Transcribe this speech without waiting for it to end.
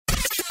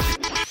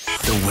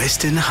The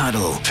Western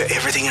Huddle for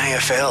everything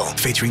AFL,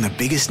 featuring the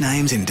biggest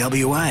names in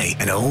WA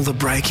and all the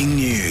breaking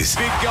news.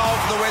 Big goal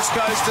for the West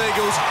Coast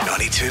Eagles.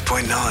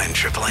 92.9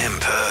 Triple M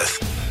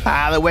Perth.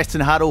 The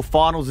Western Huddle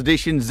Finals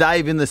Edition.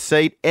 Zave in the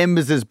seat.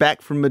 Embers is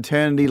back from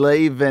maternity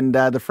leave, and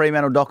the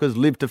Fremantle Dockers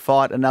live to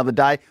fight another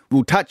day.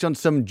 We'll touch on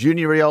some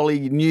Junior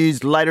Rioli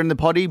news later in the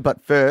potty,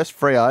 but first,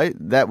 Freo,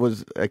 that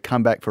was a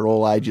comeback for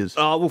all ages.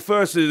 Well,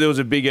 first there was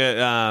a bigger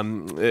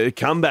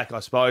comeback, I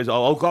suppose.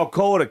 I'll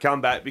call it a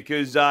comeback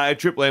because at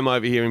Triple M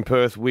over here in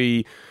Perth,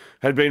 we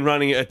had been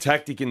running a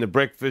tactic in the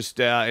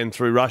breakfast and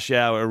through rush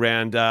hour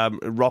around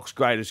Rock's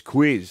Greatest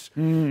Quiz.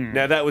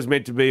 Now, that was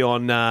meant to be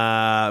on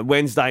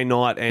Wednesday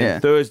night and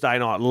Thursday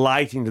night,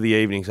 late into the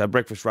evening. So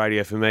breakfast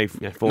radio for me,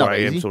 4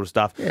 a.m. sort of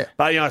stuff. Yeah.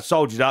 But, I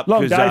soldiered up.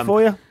 Long day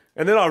for you.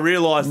 And then I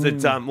realised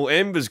that,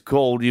 Embers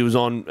called, he was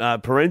on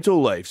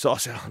parental leave. So I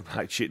said,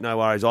 mate, shit, no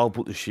worries, I'll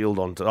put the shield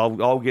on.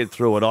 I'll get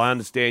through it. I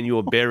understand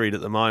you're buried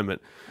at the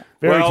moment.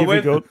 Very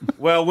difficult.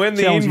 When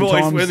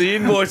the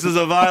invoice is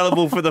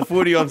available for the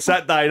footy on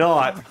Saturday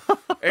night,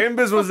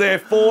 Embers was there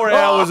 4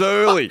 hours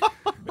early,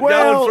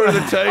 going through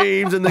the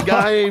teams and the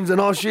games,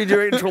 and shit,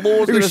 you're in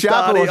Treloar's going to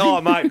start here. Oh,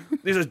 mate,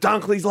 this is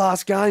Dunkley's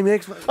last game. Gee,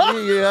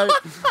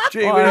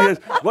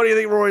 what do you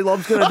think Rory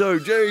Lobb's going to do?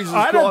 Jesus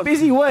I had Christ. a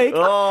busy week.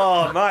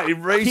 Oh, mate, he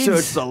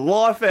researched the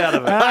life out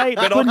of it. Hey,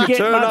 but I could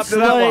turn up to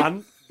that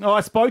one. No,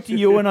 I spoke to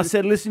you and I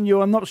said, listen,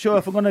 I'm not sure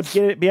if I'm going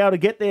to be able to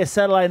get there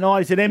Saturday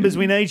night. He said, Embers,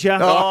 we need you. We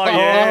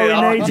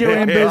need you,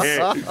 Embers.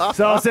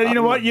 So I said, you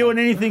know what, you and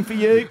anything for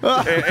you.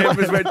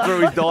 Embers went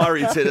through his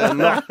diary and said,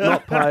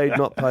 not paid.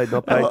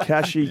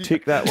 Cashy,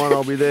 tick that one,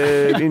 I'll be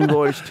there.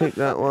 Invoice, tick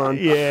that one.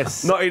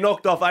 Yes. He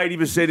knocked off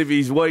 80% of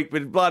his week,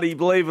 but bloody,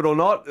 believe it or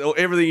not,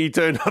 everything he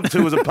turned up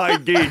to was a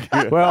paid gig.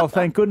 Well,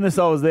 thank goodness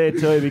I was there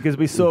too, because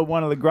we saw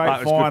one of the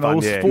great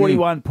finals,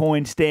 41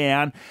 points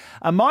down.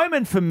 A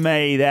moment for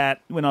me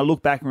that, when I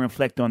look back and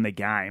reflect on the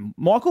game,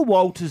 Michael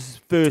Walters'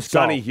 first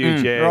goal. Sonny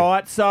Hughes,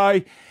 Right, so,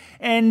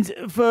 and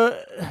for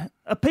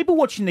people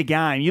watching the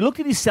game, you looked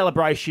at his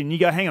celebration, you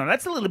go, hang on,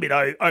 that's a little bit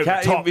over the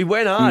top. He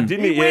went hard,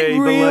 didn't he? He went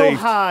real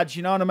hard,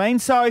 you know what I mean?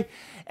 So,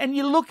 and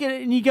you look at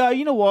it and you go,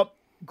 you know what?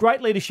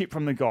 Great leadership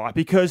from the guy,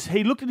 because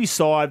he looked at his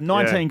side,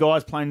 19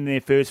 guys playing in their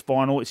first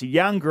final. It's a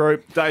young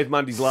group. Dave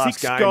Mundy's last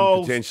 6 game,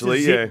 goals potentially.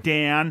 To zip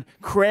down.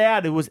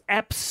 Crowd was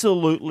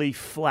absolutely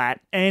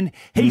flat. And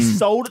he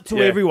sold it to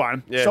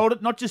everyone. Yeah. Sold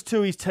it not just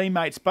to his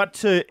teammates, but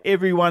to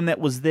everyone that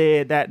was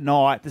there that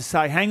night to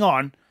say, hang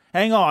on,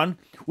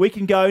 we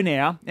can go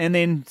now. And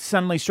then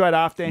suddenly, straight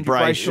after, Andrew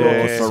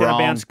Brayshaw, centre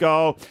bounce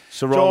goal.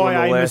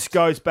 Jai Amos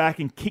goes back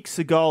and kicks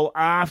the goal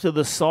after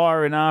the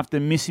siren, after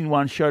missing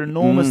one. Showed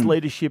enormous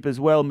leadership as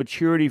well,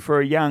 maturity for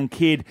a young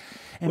kid.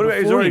 And what about,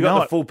 he's already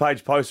got the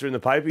full-page poster in the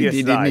paper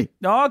yesterday. Didn't he?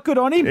 Oh, good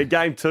on him. Yeah,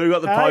 game 2,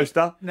 got the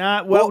poster.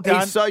 Well done.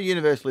 He's so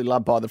universally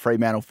loved by the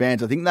Fremantle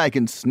fans. I think they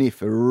can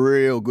sniff a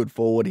real good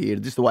forward here,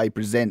 just the way he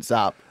presents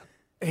up.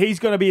 He's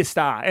going to be a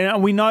star.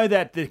 And we know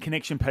that the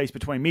connection piece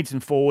between mids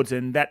and forwards,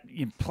 and that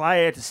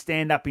player to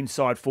stand up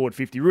inside forward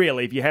 50,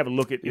 really, if you have a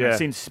look at,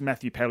 since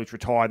Matthew Pavlich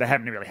retired, they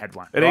haven't really had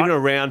one. And even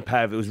around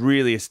Pav, it was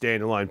really a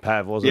standalone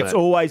Pav, wasn't it? It's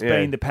always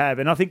been the Pav.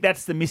 And I think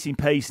that's the missing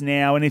piece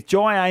now. And if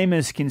Jai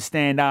Amos can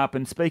stand up,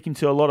 and speaking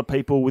to a lot of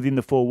people within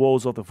the 4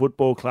 walls of the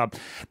football club,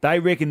 they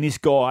reckon this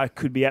guy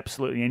could be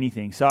absolutely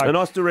anything. So, and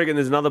I still reckon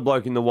there's another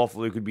bloke in the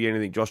waffle who could be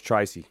anything, Josh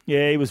Tracy.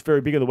 Yeah, he was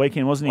very big at the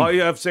weekend, wasn't he? Oh,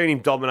 yeah, I've seen him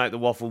dominate the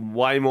waffle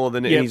way more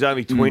than he's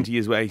only 20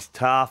 as well. He's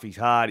tough, he's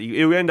hard.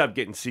 He'll end up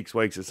getting 6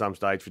 weeks at some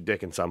stage for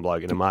decking some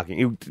bloke into marking.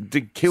 He'll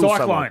kill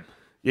someone.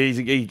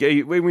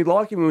 Yeah, we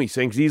like him when we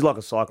sing, because he's like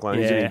a cyclone,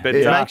 isn't he? But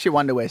it makes you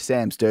wonder where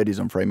Sam Sturt is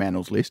on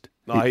Fremantle's list.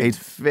 He's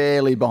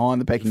fairly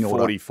behind the pecking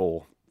order.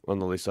 44 on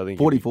the list, I think.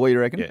 44, you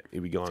reckon? Yeah,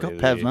 he'll be gone. He's got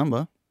Pav's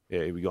number.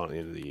 Yeah, he'll be gone at the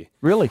end of the year.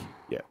 Really?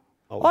 Yeah.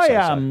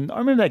 I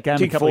remember that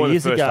game a couple of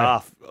years ago. Kicked 4 in the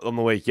first half on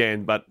the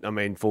weekend, but,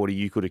 40,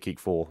 you could have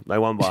kicked 4. They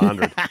won by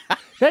 100.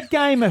 That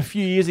game a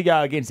few years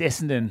ago against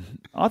Essendon,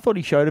 I thought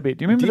he showed a bit.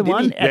 Do you remember the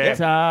one?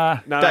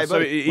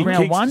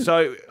 Round 1?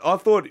 So I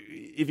thought,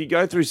 if you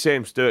go through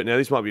Sam Sturt, now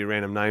this might be a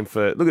random name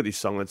for, look at this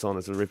song that's on,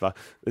 it's a ripper.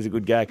 There's a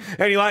good gag.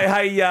 Anyway,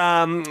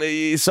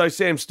 hey, so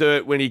Sam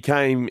Sturt, when he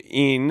came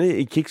in,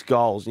 he kicks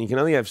goals, and you can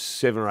only have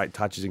 7 or 8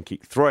 touches and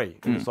kick 3.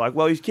 And it's like,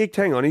 well, he's kicked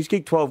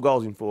 12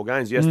 goals in 4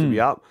 games. He has to be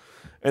up.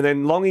 And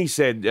then Longy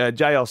said,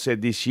 JL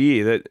said this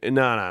year that,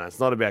 no, it's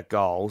not about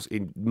goals.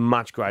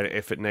 Much greater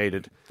effort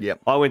needed.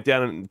 Yep. I went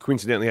down and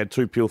coincidentally had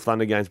 2 Peel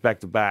Thunder games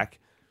back-to-back.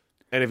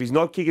 And if he's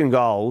not kicking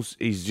goals,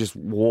 he's just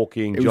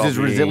walking, It was his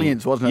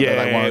resilience, wasn't it? Yeah,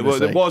 that they wanted to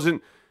see? It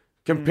wasn't.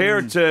 Compare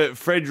it to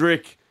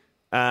Frederick,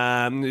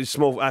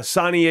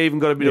 Sonny even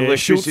got a bit of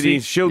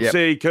electricity.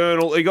 Schultze,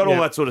 Colonel, he got all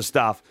that sort of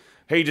stuff.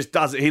 He just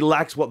does it. He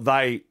lacks what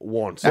they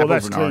want. Well,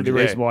 that's clearly the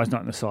reason why he's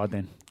not in the side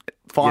then.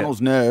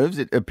 Finals nerves,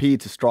 it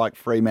appeared to strike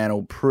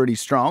Fremantle pretty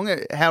strong.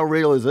 How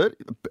real is it?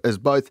 As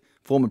both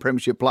former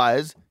premiership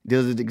players,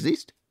 does it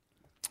exist?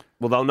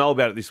 Well, they'll know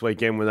about it this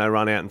weekend when they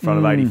run out in front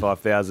of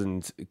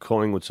 85,000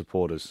 Collingwood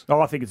supporters. Oh,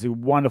 I think it's a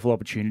wonderful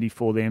opportunity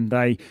for them.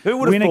 They Who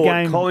would win have a thought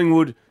game.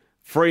 Collingwood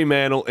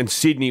Fremantle and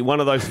Sydney. One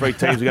of those three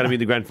teams are going to be in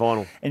the grand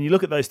final. And you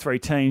look at those three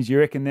teams, you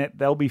reckon that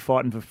they'll be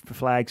fighting for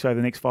flags over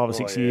the next 5 or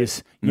 6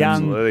 years.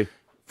 Young, absolutely.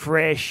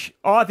 Fresh.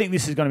 I think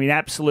this is going to be an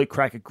absolute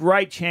cracker.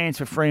 Great chance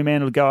for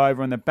Fremantle to go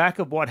over on the back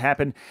of what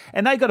happened.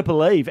 And they got to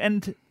believe.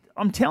 And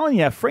I'm telling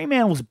you,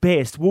 Fremantle's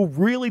best will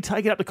really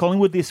take it up to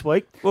Collingwood this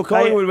week. Well,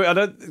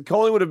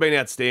 Collingwood have been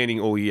outstanding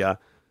all year.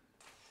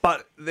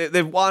 But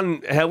they've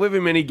won however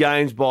many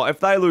games by.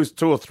 If they lose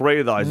 2 or 3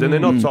 of those, then they're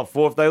not top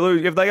 4. If they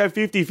go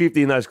 50-50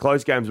 in those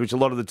close games, which a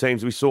lot of the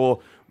teams we saw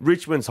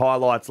Richmond's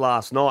highlights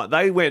last night,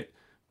 they went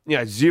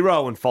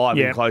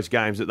 0-5 in close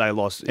games that they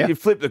lost. Yep. You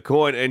flip the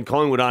coin, and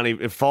Collingwood aren't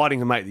even fighting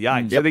to make the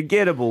 8. So they're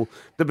gettable.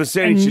 The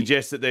percentage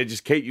suggests that they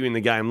just keep you in the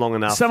game long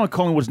enough. Some of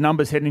Collingwood's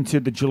numbers heading into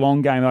the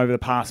Geelong game over the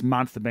past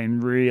month have been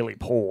really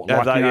poor.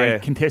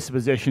 Contested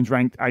possessions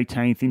ranked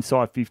 18th,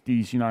 inside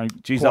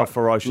 50s. Geez, they were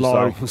ferocious.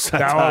 They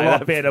were a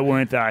lot better,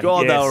 weren't they?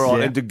 God, they were right.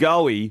 Yeah. And De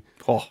Goey,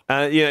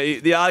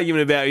 the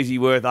argument about is he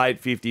worth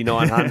 850,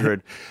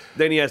 900.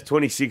 Then he has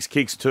 26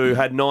 kicks too,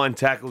 had 9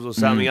 tackles or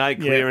something, 8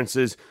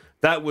 clearances.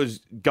 That was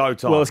go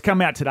time. Well, it's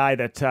come out today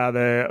that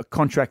the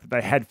contract that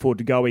they had for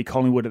De Goey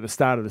Collingwood at the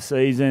start of the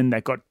season,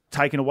 that got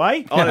taken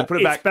away. Oh, they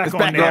put it back. It's back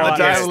on now.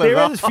 There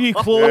are a few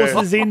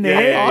clauses in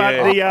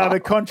there, but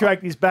the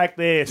contract is back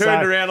there.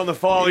 Turned around on the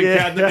filing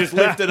cabinet, just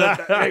lifted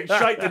it,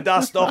 shake the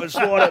dust off and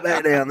slide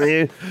it down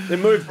there.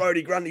 Then move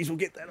Brodie Grundys, we'll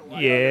get that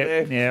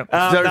away.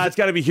 No, it's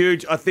going to be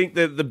huge. I think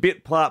that the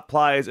bit part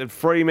players at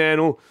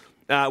Fremantle,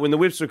 when the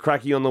whips were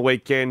cracking on the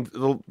weekend,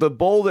 the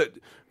ball that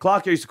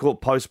Clark used to call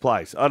it post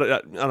plays. I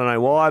don't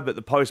know why, but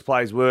the post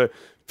plays were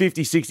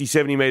 50, 60,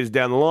 70 metres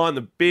down the line.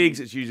 The bigs,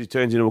 it usually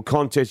turns into a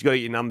contest. You've got to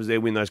get your numbers there,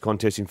 win those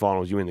contests in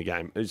finals, you win the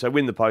game. So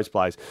win the post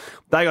plays.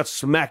 They got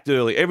smacked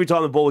early. Every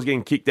time the ball was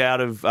getting kicked out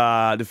of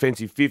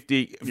defensive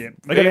 50. Yeah,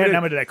 they got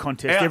outnumbered to that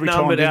contest every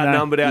time.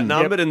 Outnumbered.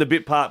 And the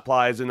bit part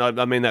players, and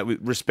I mean that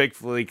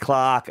respectfully,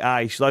 Clark,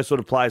 Aish, those sort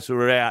of players who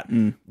are out,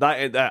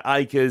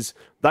 Akers,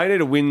 they need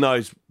to win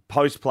those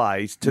post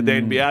plays to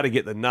then be able to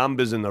get the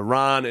numbers and the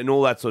run and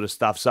all that sort of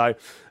stuff. So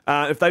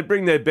if they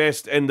bring their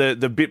best and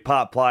the bit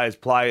part players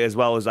play as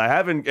well as they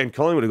have, and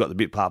Collingwood have got the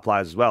bit part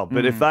players as well,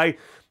 but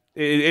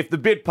if the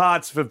bit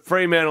parts for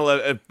Fremantle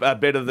are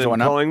better than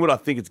Collingwood, I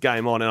think it's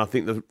game on, and I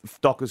think the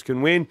Dockers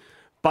can win.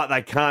 But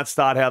they can't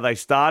start how they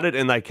started,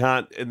 and they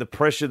can't. And the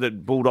pressure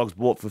that Bulldogs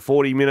brought for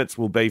 40 minutes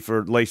will be for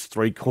at least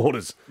 3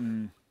 quarters.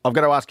 I've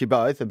got to ask you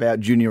both about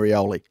Junior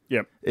Rioli.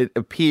 Yep. It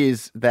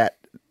appears that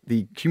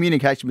the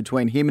communication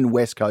between him and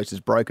West Coast is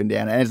broken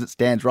down. And as it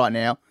stands right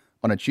now,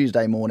 on a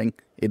Tuesday morning,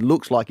 it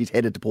looks like he's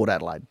headed to Port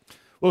Adelaide.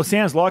 Well, it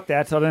sounds like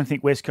that. I don't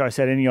think West Coast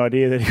had any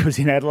idea that he was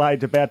in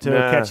Adelaide about to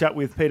catch up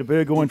with Peter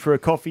Burgoyne for a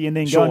coffee and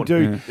then go and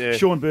do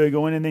Sean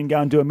Burgoyne and then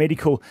go and do a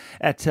medical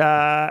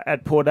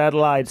at Port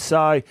Adelaide.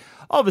 So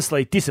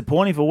obviously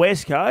disappointing for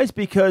West Coast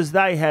because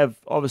they have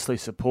obviously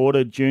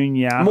supported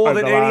Junior more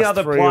than any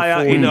other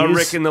player in, I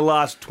reckon, the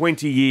last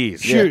 20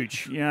 years.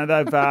 Huge. They've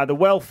the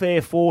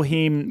welfare for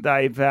him.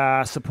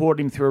 They've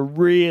supported him through a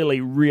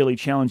really, really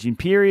challenging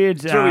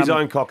period. Through his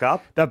own cock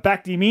up. They've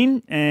backed him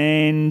in,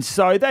 and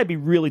so they'd be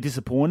really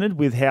disappointed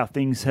with how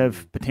things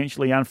have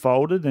potentially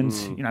unfolded.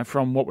 And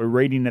from what we're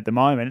reading at the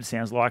moment, it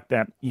sounds like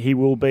that he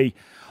will be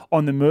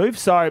on the move.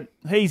 So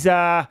he's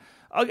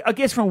I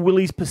guess from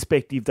Willie's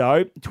perspective,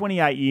 though,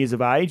 28 years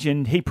of age,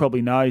 and he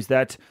probably knows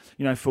that,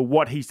 for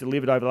what he's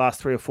delivered over the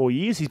last 3 or 4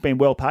 years, he's been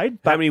well paid.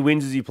 How many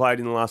wins has he played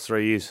in the last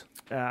 3 years?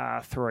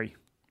 3.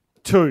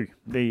 2.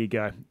 There you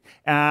go.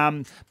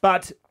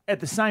 But at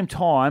the same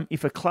time,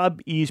 if a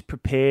club is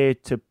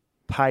prepared to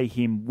pay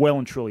him well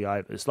and truly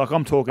overs, like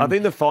I'm talking... I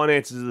think the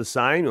finances are the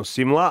same or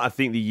similar. I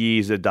think the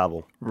years are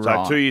double.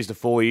 Right. So 2 years to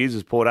 4 years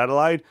is Port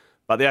Adelaide.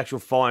 But the actual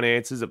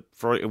finances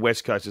for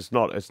West Coast, it's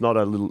not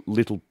a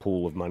little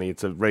pool of money.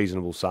 It's a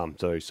reasonable sum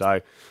too.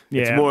 So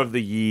it's more of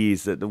the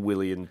years that the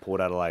Willie and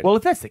Port Adelaide. Well,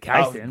 if that's the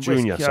case, then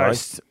Junior, West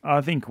Coast, I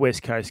think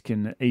West Coast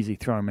can easily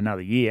throw him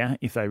another year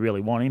if they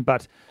really want him.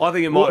 But I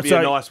think it might be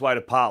a nice way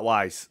to part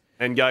ways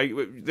and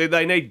go.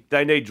 They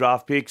need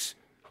draft picks.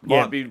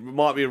 Might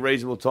be a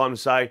reasonable time to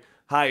say,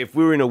 hey, if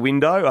we're in a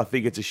window, I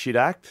think it's a shit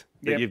act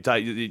that you've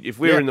taken. If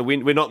we're in the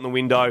we're not in the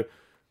window,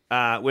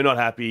 we're not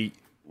happy.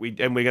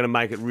 And we're going to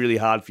make it really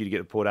hard for you to get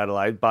to Port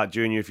Adelaide. But,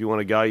 Junior, if you want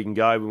to go, you can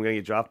go. But we're going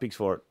to get draft picks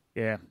for it.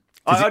 Yeah.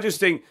 I just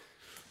think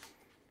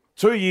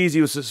 2 years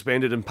he was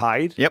suspended and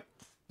paid. Yep.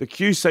 The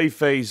QC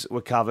fees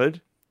were covered.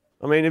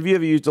 I mean, have you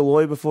ever used a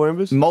lawyer before,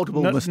 Embers?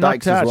 Multiple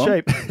mistakes as well.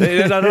 Cheap.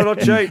 No, not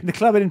cheap. The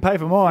club didn't pay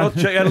for mine. Not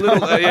cheap. Had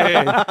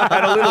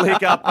a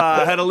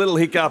little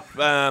hiccup.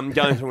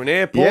 Going through an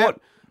airport.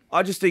 Yep.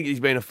 I just think he's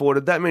been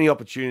afforded that many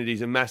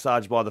opportunities and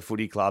massaged by the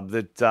footy club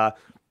that...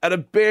 at a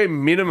bare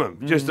minimum,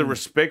 just a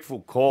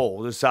respectful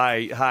call to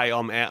say, hey,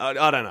 I'm out.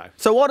 I don't know.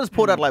 So why does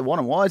Port Adelaide want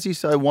him? Why is he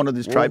so wanted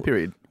this trade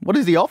period? What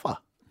does he offer?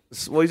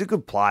 Well, he's a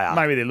good player.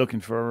 Maybe they're looking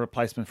for a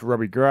replacement for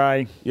Robbie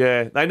Gray.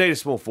 Yeah, they need a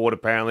small forward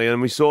apparently.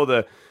 And we saw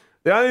the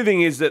only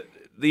thing is that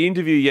the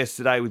interview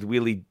yesterday with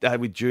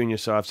with Junior,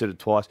 sorry, I've said it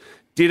twice,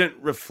 didn't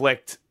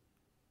reflect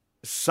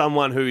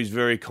someone who is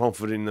very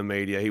confident in the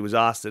media. He was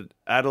asked at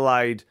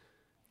Adelaide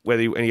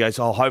and he goes,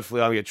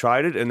 hopefully I'll get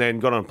traded, and then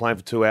got on a plane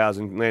for 2 hours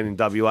and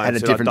landed in WA. Had a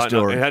different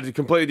story. And had a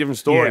completely different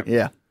story.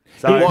 Yeah.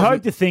 So you'd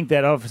hope to think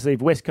that, obviously,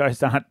 if West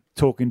Coast aren't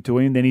talking to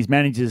him, then his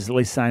manager's at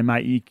least saying,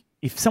 mate,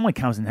 if someone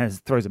comes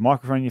and throws a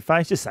microphone in your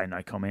face, just say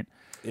no comment.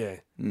 Yeah.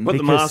 Put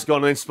the mask on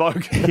and then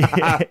spoke. Did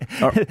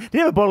he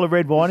have a bottle of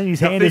red wine in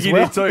his hand as well?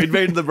 I think he did too. He'd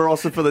been to the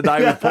Barossa for the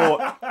day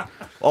report.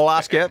 I'll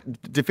ask you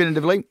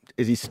definitively,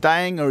 is he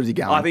staying or is he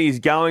going? I think he's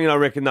going, and I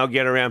reckon they'll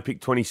get around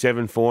pick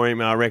 27 for him,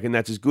 and I reckon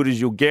that's as good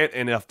as you'll get.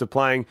 And after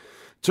playing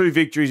 2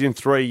 victories in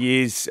 3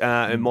 years,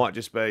 it might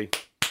just be...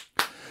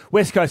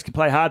 West Coast can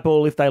play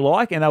hardball if they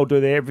like, and they'll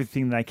do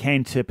everything they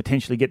can to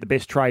potentially get the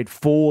best trade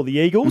for the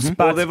Eagles. Mm-hmm.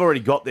 But they've already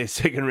got their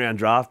second-round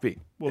draft pick.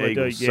 Well,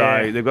 Eagles, they do,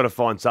 yeah. So they've got to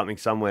find something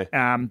somewhere.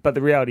 But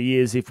the reality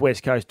is, if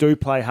West Coast do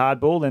play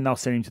hardball, then they'll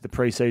send him to the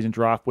pre-season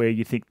draft where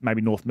you think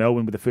maybe North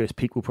Melbourne with the first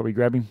pick will probably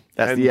grab him.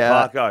 That's and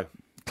Clarko.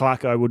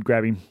 Clarko would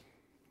grab him.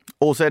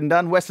 All said and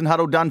done. Western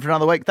Huddle done for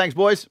another week. Thanks,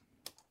 boys.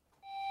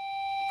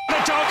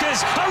 The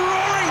Dockers are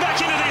roaring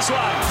back into this one.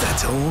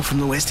 That's all from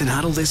the Western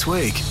Huddle this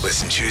week.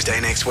 Listen Tuesday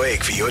next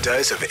week for your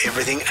dose of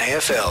everything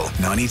AFL.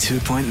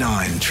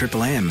 92.9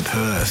 Triple M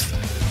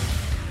Perth.